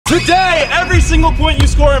Today, every single point you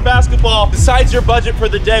score in basketball decides your budget for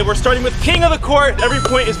the day. We're starting with king of the court. Every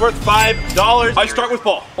point is worth $5. I start with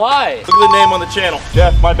ball. Why? Look at the name on the channel.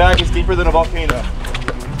 Jeff, my bag is deeper than a volcano.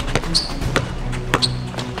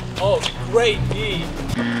 Oh, great D.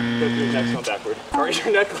 Go through your neck's on backward. Or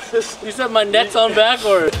your necklace. You said my neck's on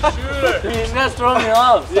backward. Sure. Your neck's throwing me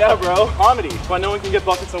off. Yeah, bro. Comedy. That's why no one can get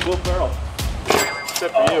buckets on Will Ferrell.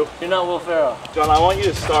 Except for you. You're not Will Ferrell. John, I want you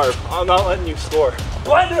to starve. I'm not letting you score.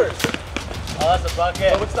 Blenders! Oh, that's a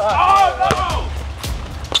bucket. Oh, it's not. Oh,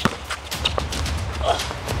 no!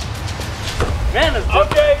 Man, it's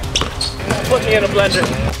Okay. Put me in a blender.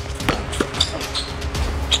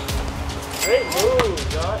 great move,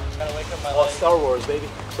 John. Gotta wake up my Oh, leg. Star Wars, baby.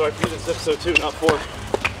 Sorry for you, this is episode 2, not 4.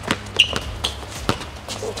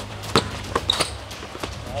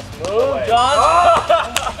 Nice move,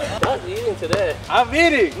 John. John's eating today. I'm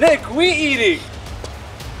eating. Nick, we eating.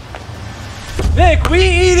 Nick, we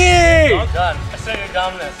eating. Oh, John, assert your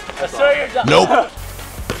dominance. Assert your dominance. Nope.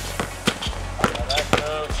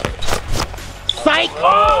 Psych!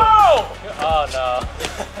 Oh! Oh, no.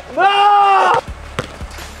 No!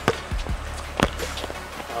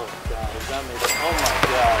 Oh, God. That made it. Oh, my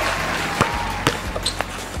God.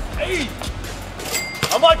 Hey!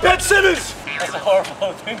 I'm like Ben Simmons! That's a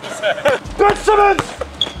horrible thing to say. Ben Simmons!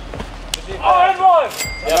 Oh, and one!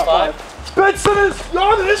 Yeah, 5? Ben Simmons!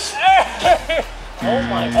 Giannis! Oh,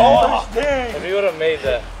 my Oh, God. dang! If you would have made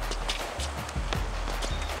that.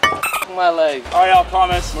 My leg. All right, I'll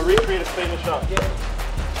promise. We'll recreate a famous shot.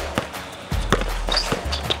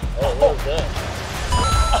 Oh, what was that?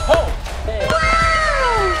 Oh! Hey.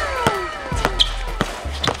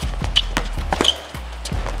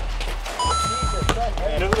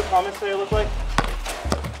 You know who the comments say I look like?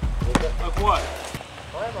 Like what?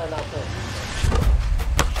 Why am I not playing?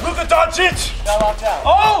 Luka Doncic! Got locked out.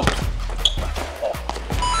 Oh!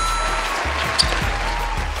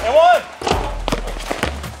 And one!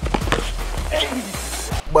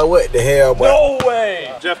 But what the hell, boy? No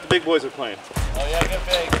way! Jeff, the big boys are playing. Oh, yeah, get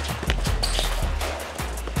big.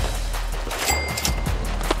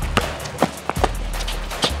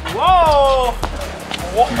 Whoa!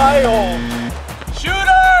 Wild!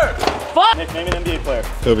 Shooter! Fuck! Nick, name an NBA player.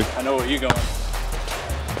 Kobe. I know where you're going.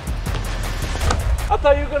 I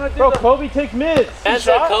thought you were gonna do Kobe takes mids. And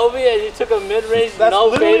said Kobe, and you took a mid-range, That's no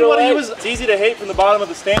literally what he fadeaway. was. It's easy to hate from the bottom of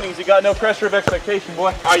the standings. You got no pressure of expectation,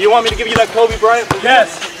 boy. All right, you want me to give you that Kobe Bryant?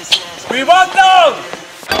 Yes. We want those.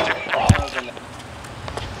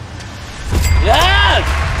 Yes!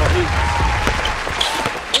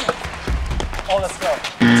 Oh, let's go.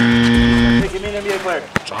 Hey, give me an NBA player.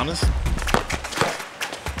 Giannis?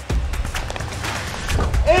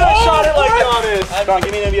 And I shot it like Giannis. Come on,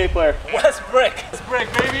 give me an NBA player. Westbrook. Westbrook,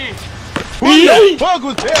 baby. Who the fuck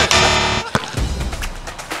was that?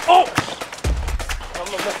 Oh!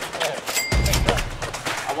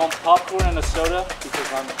 I want popcorn and a soda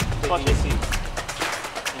because I'm taking a seat.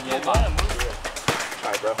 All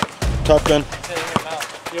right, bro. Top gun. Sit in your mouth.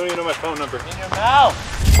 You don't even know my phone number. In your mouth.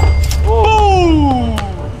 Ooh!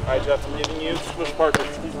 All right, Jeff, I'm giving you Swish Parker.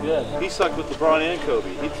 He's good. He sucked with LeBron and Kobe.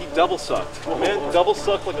 He double sucked. Man, double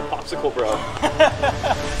sucked like a popsicle, bro. All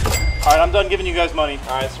right, I'm done giving you guys money.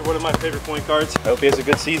 All right, so one of my favorite point guards. I hope he has a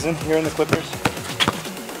good season here in the Clippers.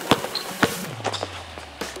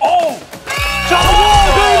 Oh! Shot the wall,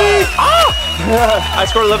 baby! Ah! I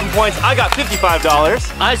scored 11 points. I got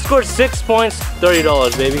 $55. I scored 6 points,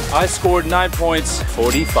 $30, baby. I scored 9 points,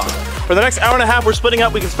 45. For the next hour and a half, we're splitting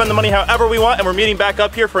up. We can spend the money however we want, and we're meeting back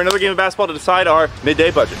up here for another game of basketball to decide our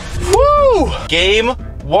midday budget. Woo! Game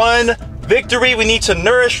 1 victory. We need to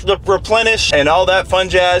nourish, replenish, and all that fun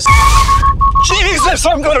jazz. Jesus,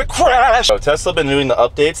 I'm gonna crash! So Tesla been doing the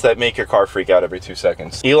updates that make your car freak out every 2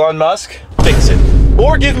 seconds. Elon Musk, fix it.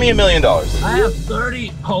 Or give me $1 million. I have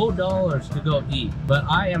 $30 whole dollars to go eat, but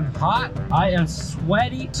I am hot, I am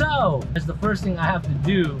sweaty. So, that's the first thing I have to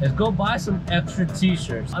do is go buy some extra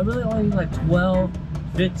t-shirts. I really only need like $12,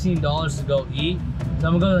 $15 to go eat. So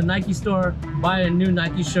I'm gonna go to the Nike store, buy a new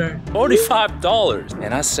Nike shirt. $45.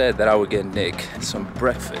 And I said that I would get Nick some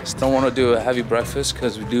breakfast. Don't want to do a heavy breakfast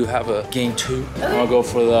because we do have a game 2. I'm gonna go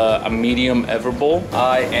for a medium ever bowl.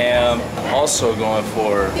 I am also going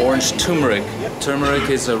for orange turmeric. Turmeric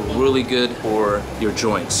is a really good for your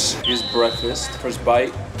joints. Here's breakfast. First bite.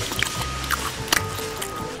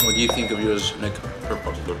 What do you think of yours, Nick?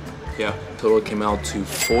 Yeah, total came out to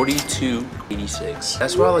 $42.86.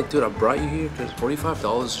 That's why, like, dude, I brought you here because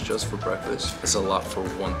 $45 just for breakfast is a lot for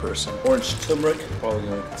one person. Orange turmeric, probably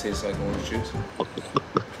gonna taste like orange juice.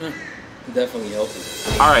 Definitely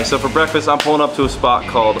healthy. All right, so for breakfast, I'm pulling up to a spot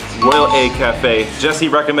called Royal Egg Cafe. Jesse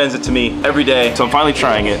recommends it to me every day, so I'm finally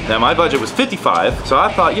trying it. Now my budget was $55, so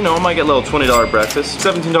I thought, you know, I might get a little $20 breakfast,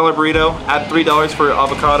 $17 burrito, add $3 for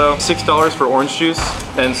avocado, $6 for orange juice,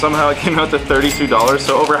 and somehow it came out to $32.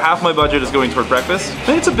 So over half my budget is going toward breakfast.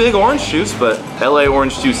 And it's a big orange juice, but LA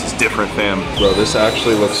orange juice is different, fam. Bro, this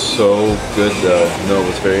actually looks so good though. No,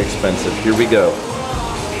 it's very expensive. Here we go.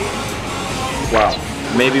 Wow.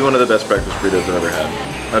 Maybe one of the best breakfast burritos I've ever had.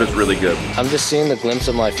 That is really good. I'm just seeing the glimpse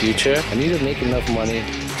of my future. I need to make enough money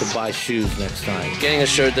to buy shoes next time. Getting a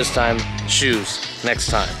shirt this time, shoes next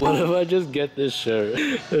time. What if I just get this shirt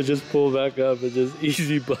and just pull back up and just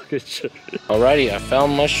easy bucket shirt? Alrighty, I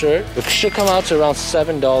found my shirt. It should come out to around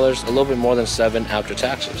 $7, a little bit more than $7 after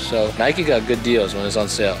taxes. So Nike got good deals when it's on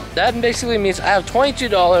sale. That basically means I have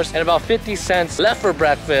 $22 and about 50 cents left for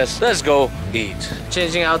breakfast. Let's go eat.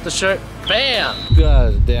 Changing out the shirt. Bam!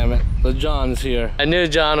 God damn it. The John's here. I knew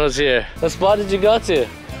John was here. What spot did you go to?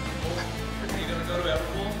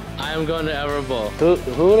 I am going to Everbowl.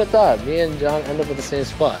 Who would have thought me and John end up at the same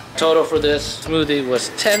spot? Total for this smoothie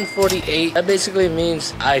was $10.48. That basically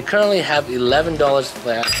means I currently have $11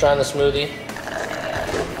 left. Trying the smoothie.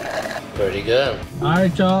 Pretty good. All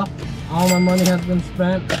right, y'all. All my money has been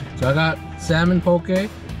spent. So I got salmon poke. 10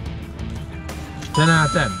 out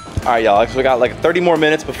of 10. All right, y'all, so we got like 30 more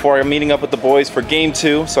minutes before I'm meeting up with the boys for game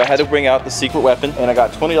 2, so I had to bring out the secret weapon, and I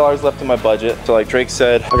got $20 left in my budget. So like Drake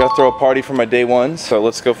said, I gotta throw a party for my day 1, so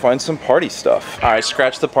let's go find some party stuff. All right,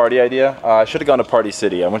 scratch the party idea. I should have gone to Party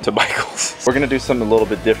City. I went to Michael's. We're gonna do something a little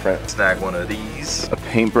bit different. Snag one of these, a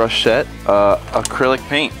paintbrush set, acrylic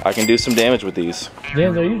paint. I can do some damage with these.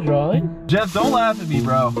 James, are you drawing? Jeff, don't laugh at me,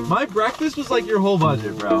 bro. My breakfast was like your whole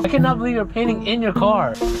budget, bro. I cannot believe you're painting in your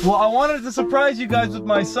car. Well, I wanted to surprise you guys with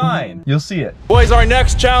my sign. You'll see it. Boys, our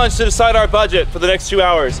next challenge to decide our budget for the next 2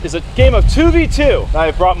 hours is a game of 2v2. I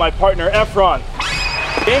have brought my partner, Efron.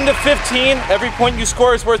 Game to 15, every point you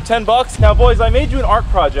score is worth 10 bucks. Now boys, I made you an art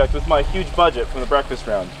project with my huge budget from the breakfast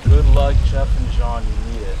round. Good luck, Jeff and John. You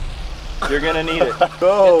need it. You're gonna need it.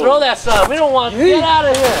 Go. Throw that stuff. We don't want to get out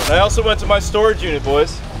of here. I also went to my storage unit,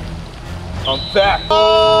 boys. I'm back.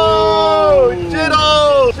 Oh,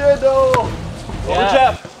 Jiedel! Jiedel! Over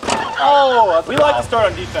Jeff. Oh, we like to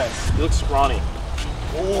start on defense. You look scrawny.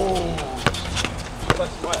 Oh!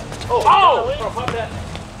 Oh! Pop that!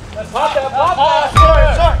 Pop that!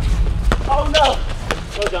 Sorry! Oh no!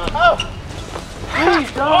 Go, John. Oh!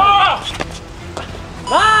 Please, John! Oh!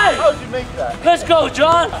 Nice! How did you make that? Let's go,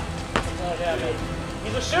 John! Oh, yeah, man.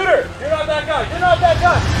 He's a shooter! You're not that guy! You're not that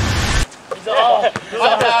guy! He's all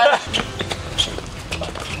bad.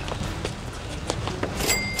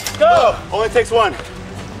 Go! Only takes one.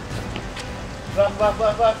 Left.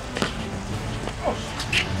 Oh,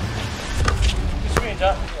 good screen,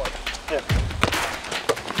 John. Yeah.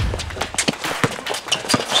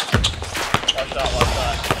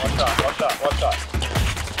 One shot.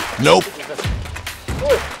 Nope.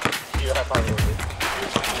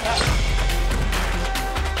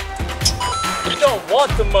 We don't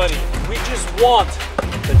want the money. We just want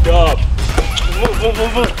the dub.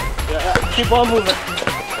 Move. Yeah. Keep on moving.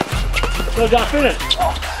 Go, John, finish.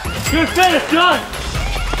 Oh. Good finish, John.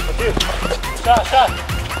 Shot.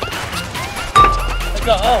 Let's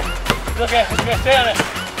go. Oh. It's okay. Stay on it.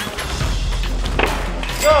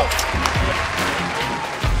 Go.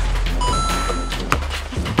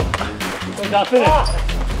 Go, John, finish.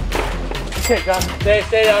 Okay, John.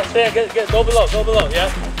 Stay down. Go below. Yeah.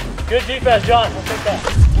 Good defense, John. We'll take that.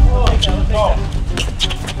 We'll take that.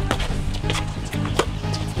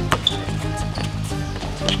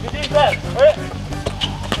 Good defense. Hurry.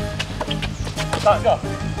 Go.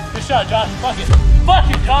 Good shot, John. Fuck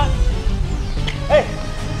it, John. Hey,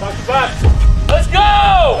 knock you back. Let's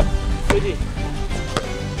go. Good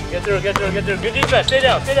defense. Get through. Good defense. Stay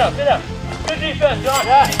down. Good defense, John.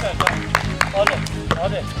 Yeah. Defense, John. All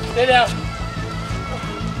day. Stay down.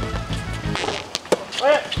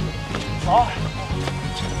 Wait. Oh.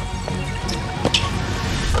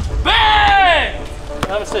 Bang!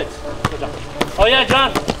 Number 6. Good job. Oh yeah,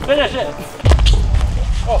 John. Finish it.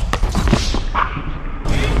 Oh.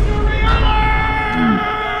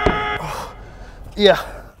 Yeah.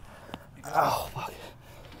 Oh, fuck.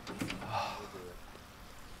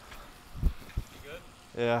 You good?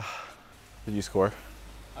 Yeah. Did you score?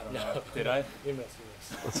 I don't know. Did I? You missed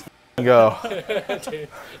this. Go.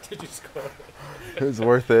 Did you score? It was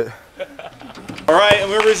worth it. All right, and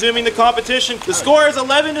we're resuming the competition. The score is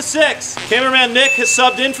 11-6. Cameraman Nick has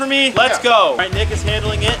subbed in for me. Let's go. All right, Nick is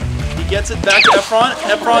handling it. He gets it back to Efron.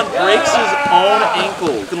 Efron breaks his own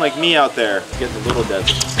ankle. Looking like me out there. Getting a little dead.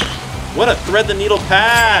 What a thread the needle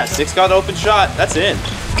pass. Nick's got an open shot. That's in.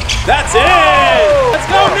 That's in! Let's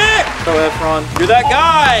go, Nick! Go, Efron. You're that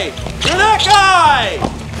guy! You're that guy!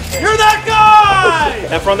 You're that guy!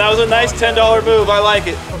 Efron, that was a nice $10 move. I like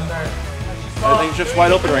it. I think Jeff's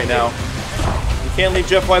wide open right now. You can't leave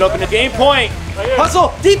Jeff wide open. Game point.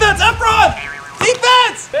 Hustle! Defense! Efron!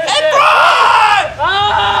 Defense! Efron!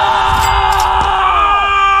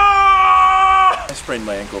 I sprained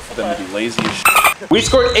my ankle for them to be lazy as shit. We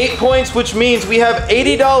scored 8 points, which means we have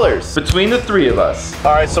 $80 between the 3 of us.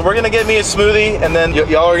 All right, so we're gonna get me a smoothie, and then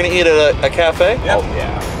y'all are gonna eat at a cafe? Yep. Oh,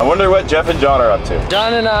 yeah. I wonder what Jeff and John are up to.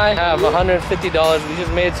 John and I have $150. We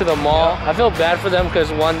just made it to the mall. I feel bad for them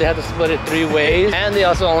because one, they have to split it 3 ways, and they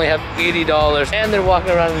also only have $80, and they're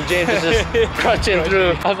walking around and James is just crunching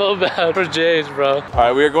through. I feel bad for James, bro. All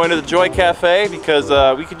right, we are going to the Joy Cafe because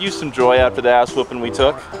we could use some joy after the ass whooping we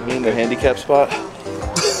took. We in the handicap spot.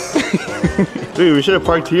 Dude, we should have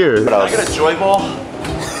parked here. Can I get a Joy Ball?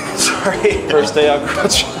 Sorry. First day on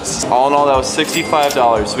crutches. All in all, that was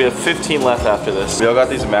 $65. So we have 15 left after this. We all got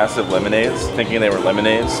these massive lemonades, thinking they were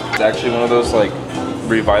lemonades. It's actually one of those like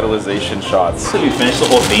revitalization shots. If we finish the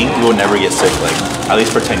whole thing, we will never get sick, like at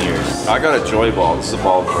least for 10 years. I got a Joy Ball. This is a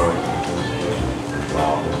ball of joy.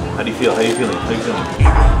 Wow. How do you feel? How are you feeling? How are you feeling?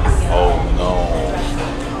 Oh no.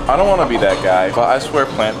 I don't want to be that guy, but I swear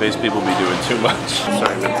plant-based people be doing too much.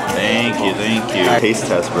 Sorry. Thank you, thank you. Taste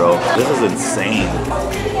test, bro. This is insane.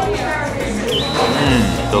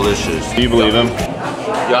 Delicious. Do you believe him?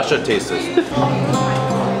 Y'all should taste this.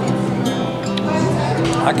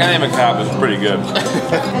 I can't even cap. This is pretty good.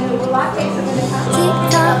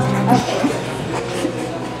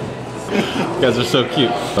 You guys are so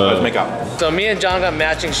cute. Let's make out. So me and John got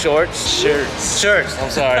matching shorts. Shirts, I'm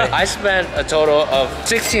sorry. I spent a total of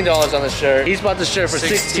 $16 on the shirt. He's bought the shirt for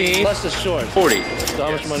 16 plus the shorts. 40. So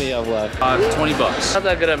how much money you have left? 20 bucks. Not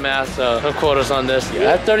that good at math, so no quotas on this.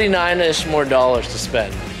 I have 39-ish more dollars to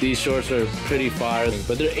spend. These shorts are pretty fire,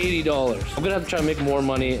 but they're $80. I'm gonna have to try to make more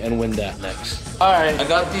money and win that next. All right, I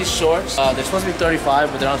got these shorts. They're supposed to be $35,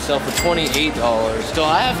 but they're on sale for $28. So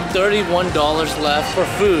I have $31 left for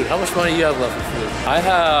food. How much money do you have left for food? I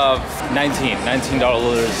have $19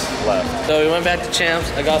 left. So we went back to Champs.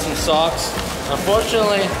 I got some socks.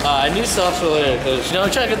 Unfortunately, I knew socks were later because, you know, I'm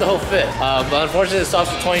trying to get the whole fit. But unfortunately, the socks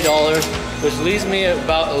were $20, which leaves me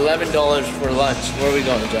about $11 for lunch. Where are we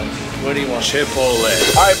going, John? What do you want?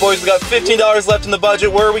 Chipotle. All right, boys, we got $15 left in the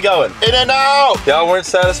budget. Where are we going? In-N-Out! Y'all weren't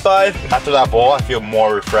satisfied? After that bowl, I feel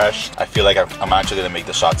more refreshed. I feel like I'm actually gonna make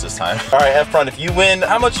the shots this time. All right, Efron, if you win,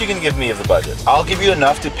 how much are you gonna give me of the budget? I'll give you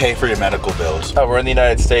enough to pay for your medical bills. Oh, we're in the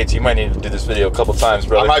United States. You might need to do this video a couple times,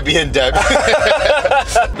 brother. I might be in debt. The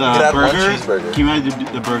one cheeseburger. Can you imagine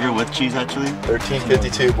the burger with cheese actually?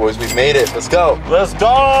 $13.52, boys. We made it. Let's go. Let's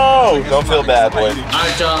go. Don't feel bad, boys. All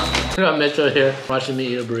right, John. I got Mitchell here watching me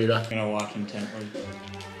eat a burrito. I'm gonna watch intently.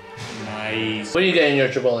 Nice. What do you get in your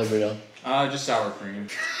Chipotle burrito? Just sour cream.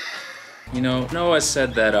 You know, I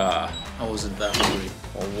said that I wasn't that hungry.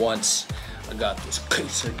 Well, once I got this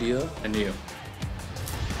quesadilla, I knew.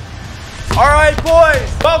 All right, boys.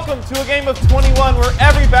 Welcome to a game of 21 where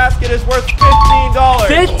every basket is worth $15.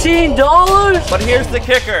 $15? But here's the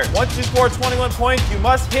kicker. Once you score 21 points, you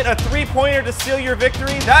must hit a three-pointer to seal your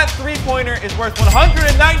victory. That three-pointer is worth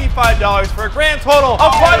 $195 for a grand total of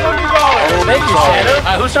 $500. Thank you, Santa. All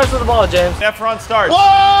right, who starts with the ball, James? Efron starts.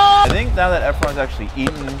 I think now that Efron's actually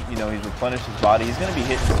eaten, you know, he's replenished his body, he's gonna be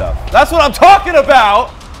hitting stuff. That's what I'm talking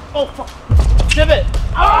about! Oh, fuck. Ship it.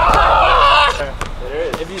 Ah! There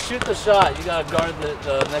it is. If you shoot the shot, you gotta guard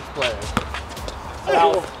the next player.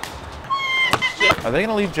 Oh. Are they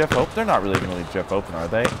gonna leave Jeff open? They're not really gonna leave Jeff open, are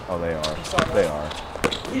they? Oh, they are. They are.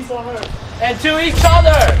 He's on her. And to each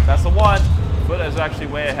other! That's the one. Foot is actually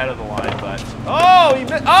way ahead of the line, but... Oh, he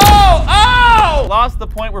missed. Oh! Oh! Lost the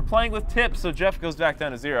point. We're playing with tips, so Jeff goes back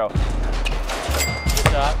down to 0. Good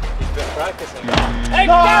shot. He's been practicing. Hey,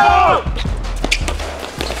 go!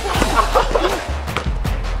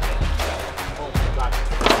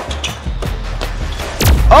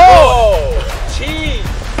 Oh! Jeez!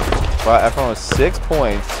 Wow, Efron was 6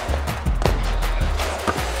 points.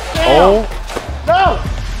 Damn. Oh! No!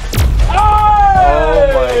 Oh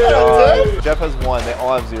my god. Jeff has 1. They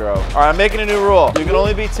all have 0. All right, I'm making a new rule. You can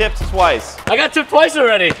only be tipped twice. I got tipped twice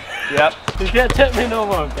already. Yep. You can't tip me no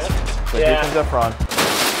more. So here comes Efron.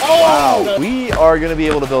 Oh! Wow. We are going to be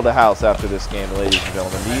able to build a house after this game, ladies and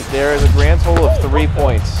gentlemen. There is a grand total of 3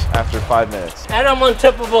 points after 5 minutes. And I'm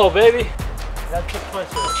untippable, baby. Got tipped twice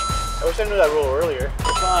already. I wish I knew that rule earlier. I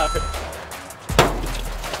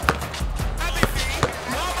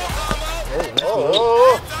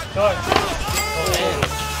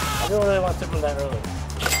didn't really want to tip him that early.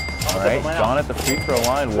 All right, John at the free throw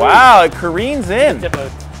line. Wow, it careens in. Tip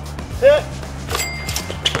mode. Hit.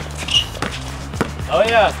 Oh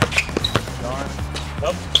yeah. John.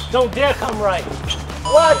 Nope. Don't dare come right.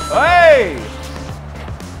 What? Hey!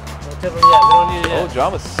 Don't tip him yet. We don't need it yet. Oh,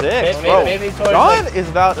 John was sick. Maybe John is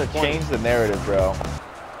about to change the narrative, bro.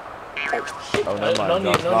 Oh, never mind.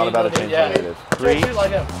 John's not about to change the narrative. 3,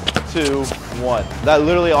 2, 1. That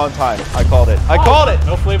literally on time. I called it. I called it.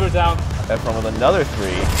 No flavor down. Efron with another 3.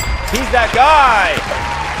 He's that guy.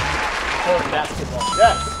 Oh, basketball.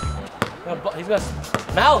 Yes. He's got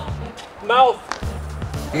mouth. Mouth.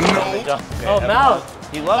 No. Okay, Oh, Efron. mouth.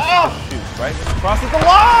 He loves to shoot, right? Crosses the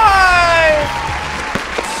line.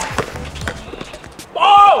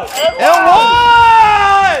 Oh! And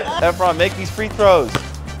 1! Efron, make these free throws.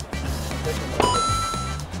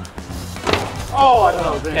 Oh, I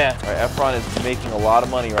know. Yeah. All right, Efron is making a lot of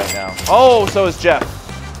money right now. Oh, so is Jeff.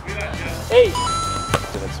 Hey.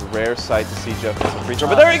 And it's a rare sight to see Jeff miss a free throw,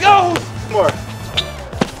 but there he goes! More.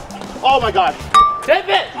 Oh my God. Tip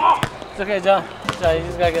it! Oh. It's okay, John. John, you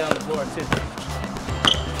just gotta get on the board, too.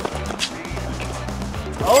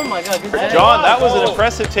 Oh my God, good take. John, that was an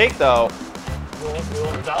impressive take, though.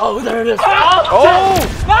 Oh, there it is. Oh! Oh!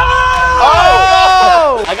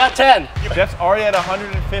 Oh! I got 10. Jeff's already at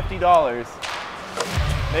 $150.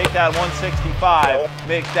 Make that 165.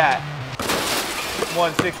 Make that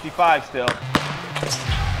 165 still.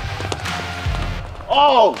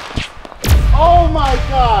 Oh! Oh my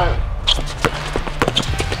God!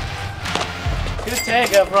 Good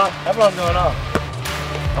take, Efron. Efron's going off.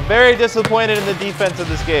 I'm very disappointed in the defense of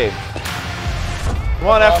this game. Come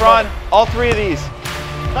on, Efron. All 3 of these.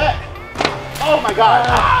 Oh my God!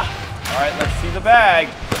 Ah. All right, let's see the bag.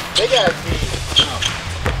 They gotta see.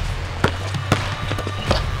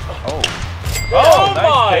 Oh. Oh,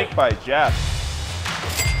 nice take by Jeff.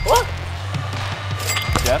 What?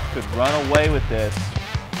 Jeff could run away with this.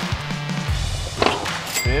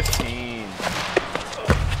 15.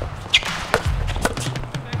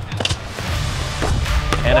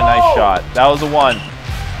 And a nice shot. That was a 1.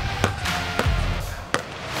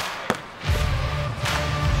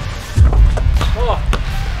 Oh.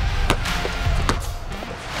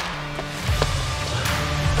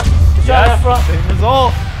 Yes, Efron. same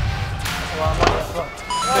result. Well, Efron.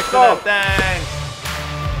 Let's go. Thing.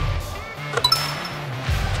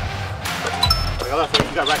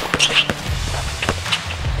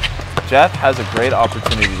 Jeff has a great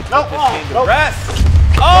opportunity to put this game to rest.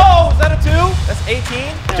 Oh, is that a 2? That's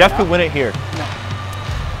 18. Jeff could win it here. No.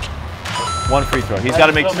 1 free throw. He's got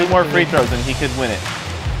to make 2 more free throws and he could win it.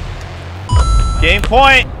 Game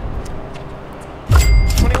point.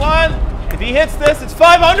 21. If he hits this, it's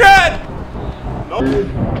 500. Nope.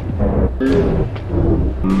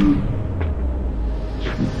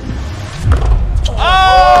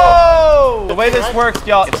 Oh! The way this works,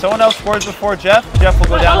 y'all, if someone else scores before Jeff, Jeff will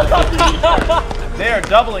go down to 15. They are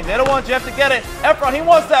doubling. They don't want Jeff to get it. Efron, he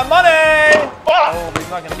wants that money. Oh, but he's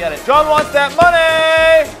not going to get it. John wants that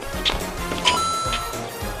money.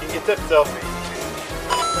 He can tip still.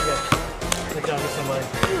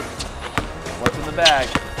 What's in the bag?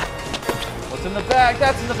 What's in the bag?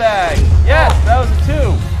 That's in the bag. Yes, that was a 2.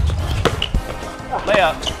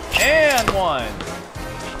 Layup. And 1.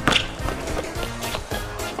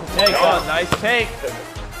 Take one. Nice take.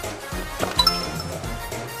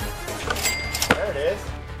 There it is.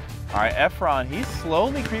 All right, Efron, he's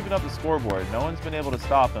slowly creeping up the scoreboard. No one's been able to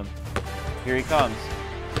stop him. Here he comes.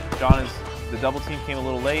 John is, the double team came a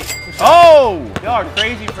little late. Oh! Y'all are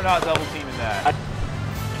crazy for not double teaming that.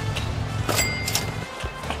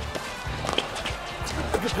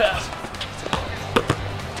 Good pass.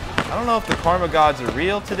 I don't know if the karma gods are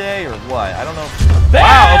real today or what. I don't know.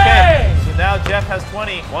 Wow, okay. So now Jeff has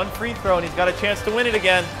 20. 1 free throw, and he's got a chance to win it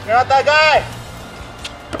again. You're not that guy.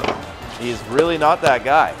 He is really not that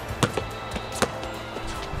guy.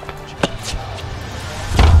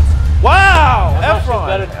 Wow!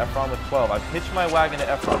 Efron! Efron with 12. I pitched my wagon to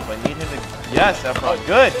Efron, so I need him to... Yes, Efron.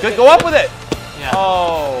 Good. Good. Go up with it. Yeah.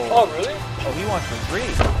 Oh. Oh, really? Oh, he wants the 3.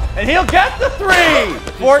 And he'll get the 3!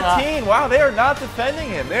 14. Wow, they are not defending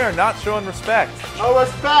him. They are not showing respect. No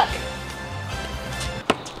respect.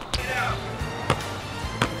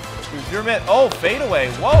 Here's your mitt. Oh, fade away.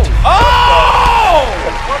 Whoa. Oh!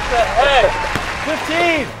 What the heck?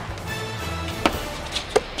 15.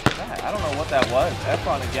 I don't know what that was.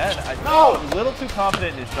 Efron again. No! A little too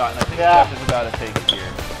confident in his shot, and I think Yeah. Jeff is about to take it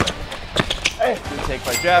here. Hey. Good take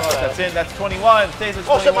by Jeff. That's in. That's 21. Stays at 21.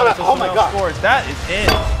 Oh, shit, my bad. So Oh, my someone God. scores. That is in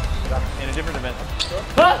a different dimension.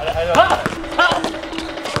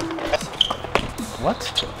 What?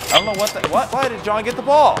 I don't know what that. Why did John get the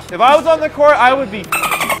ball? If I was on the court, I would be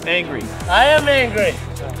Angry. I am angry.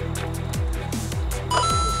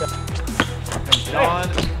 John.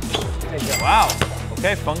 Wow.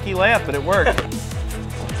 Okay, funky layup, but it worked.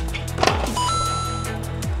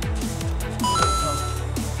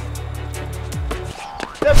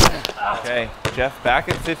 Okay, Jeff back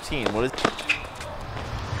at 15. What is?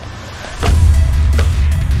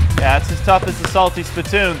 Yeah, it's as tough as the salty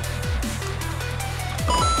spittoon.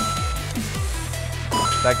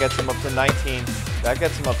 That gets him up to 19. That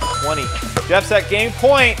gets him up to 20. Jeff's at game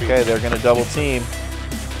point. Okay, they're gonna double team.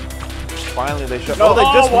 Finally, they show. Oh, they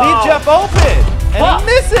just leave Jeff open, and he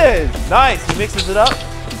misses. Nice. He mixes it up.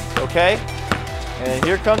 Okay, and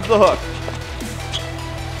here comes the hook.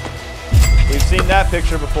 We've seen that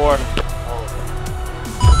picture before.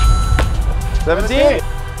 17.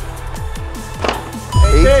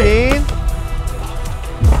 18.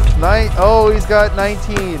 9. Oh, he's got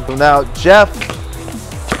 19. So now Jeff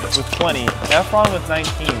with 20. Efron with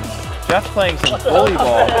 19. Jeff playing some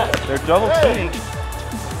volleyball. They're double teaming.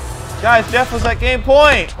 Guys, Jeff was at game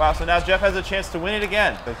point. Wow, so now Jeff has a chance to win it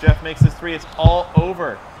again. If Jeff makes this 3, it's all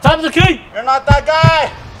over. Time's the key. You're not that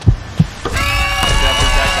guy. Jeff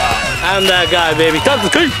is that guy. I'm that guy, baby. Time's the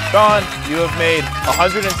key. Sean, you have made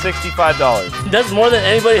 $165. That's more than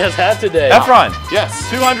anybody has had today. Efron, Yes.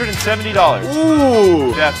 $270.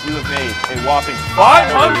 Ooh. Jeff, you have made a whopping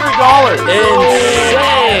 $500.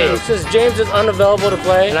 Insane! Since James is unavailable to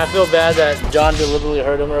play, and I feel bad that John deliberately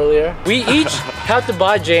hurt him earlier, we each have to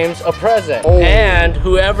buy James a present. And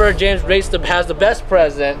whoever James rates has the best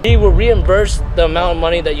present, he will reimburse the amount of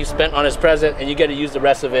money that you spent on his present, and you get to use the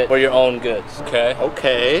rest of it for your own goods. Okay.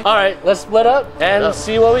 Okay. All right, let's split up and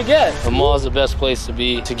see what we get. The mall is the best place to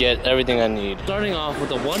be to get everything I need. Starting off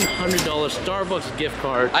with a $100 Starbucks gift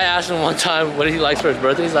card. I asked him one time what he likes for his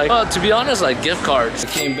birthday. He's like, oh, to be honest, like gift cards. I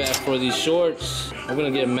came back for these shorts. I'm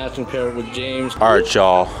gonna get a matching pair with James. All right,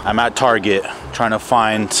 y'all. I'm at Target trying to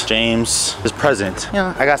find James his present.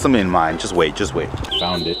 Yeah, I got something in mind. Just wait, just wait.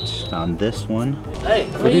 Found it. Found this one. Hey,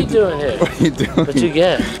 what are you doing here? What are you doing? What'd you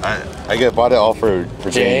get? Bought it all for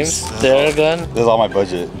James. There, gun. This is all my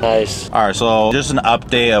budget. Nice. All right, so just an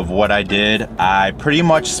update of what I did. I pretty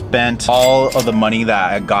much spent all of the money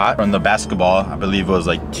that I got from the basketball. I believe it was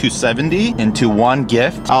like $270 into one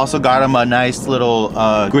gift. I also got him a nice little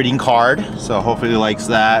greeting card, so hopefully he likes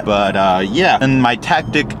that. But yeah, and my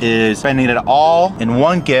tactic is spending it all in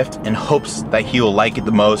one gift in hopes that he will like it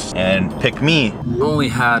the most and pick me. I only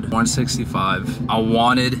had 165. I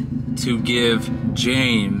wanted to give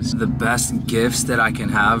James the best gifts that I can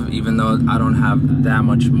have, even though I don't have that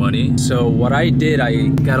much money. So what I did, I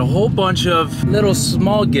got a whole bunch of little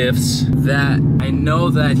small gifts that I know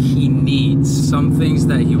that he needs, some things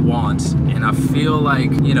that he wants. And I feel like,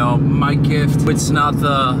 you know, my gift, it's not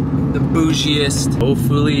the bougiest.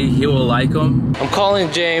 Hopefully he will like them. I'm calling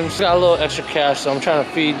James. Got a little extra cash, so I'm trying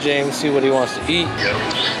to feed James, see what he wants to eat.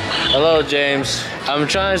 Hello, James. I'm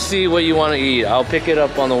trying to see what you want to eat. I'll pick it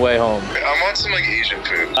up on the way home. I want some like Asian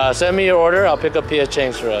food. Send me your order. I'll pick up P.S.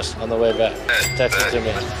 Changs for us on the way back. Text it to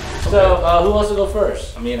me. So, who wants to go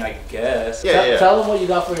first? I mean, I guess. Tell them what you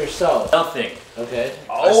got for yourself. Nothing. Okay.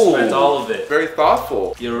 I spent all of it. Very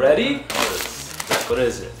thoughtful. You ready? What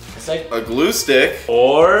is it? It's like, A glue stick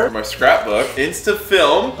Or for my scrapbook. Insta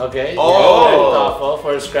film okay. Oh. Yeah, very thoughtful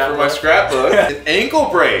for a scrapbook. for my scrapbook. An ankle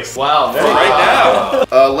brace. Wow, very Right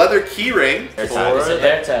now. A leather key ring. It's an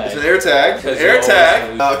air tag. It's an air tag. Because Air you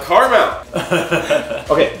tag. always Car mount.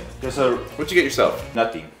 Okay. So, what'd you get yourself?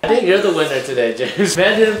 Nothing. I think you're the winner today, James.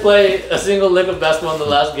 Man didn't play a single lick of basketball in the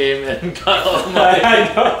last game and got all the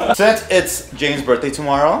money. Since it's James' birthday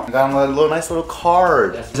tomorrow, I got him a nice little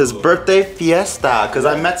card. It says birthday fiesta, because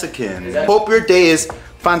I'm Mexican. Hope your day is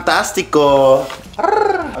fantastico.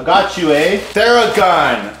 I got you, eh?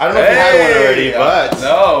 Theragun. I don't know if you had one already, but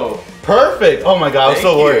No. perfect. Oh my god, I was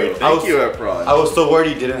so worried. Thank you, Efron. I was so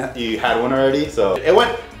worried you had one already. So it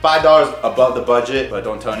went $5 above the budget, but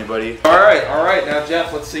don't tell anybody. All right. Now,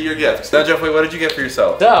 Jeff, let's see your gifts. Now, Jeff, wait, what did you get for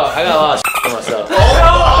yourself? So, I got a lot of for myself.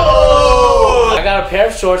 Oh! I got a pair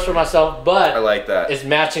of shorts for myself, but I like that. it's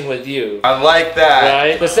matching with you. I like that.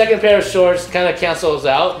 Right? The second pair of shorts kind of cancels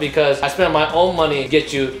out because I spent my own money to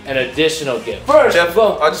get you an additional gift. First, Jeff,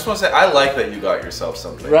 go. I just want to say, I like that you got yourself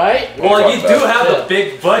something. Right? well, you do have a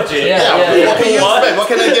big budget. Yeah. What can you expect? What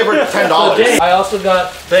can I give her? So, James, $10. I also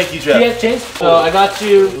got Thank you, Jeff. P.F. Changs. So I got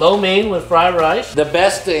you lo mein with fried rice. The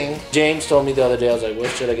best thing, James told me the other day, I was like, what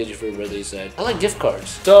should I get you for your birthday? He said, I like gift cards.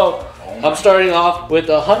 So I'm starting off with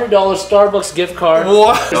a $100 Starbucks gift card.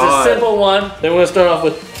 What? It's a simple one. Then we're gonna start off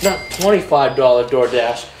with not $25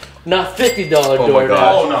 DoorDash, not $50 DoorDash.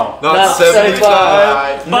 Oh no. Not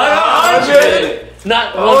 75. but $100.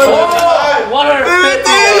 Not $125.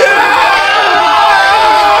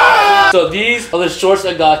 $150. So these are the shorts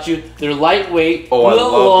I got you. They're lightweight, a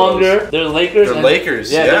little longer. Those. They're Lakers. They're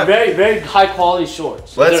Lakers. Yeah, they're very, very high quality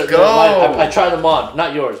shorts. Let's go. I tried them on,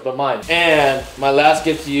 not yours, but mine. And my last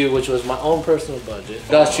gift to you, which was my own personal budget,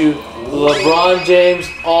 got you LeBron James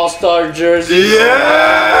All-Star jersey.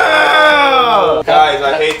 Yeah! Guys,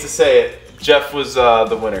 I hate to say it, Jeff was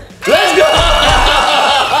the winner. Let's go!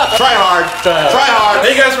 Try hard. Try hard.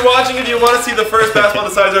 Thank you guys for watching. If you want to see the first basketball that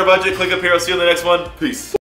decides our budget, click up here. I'll see you in the next one. Peace.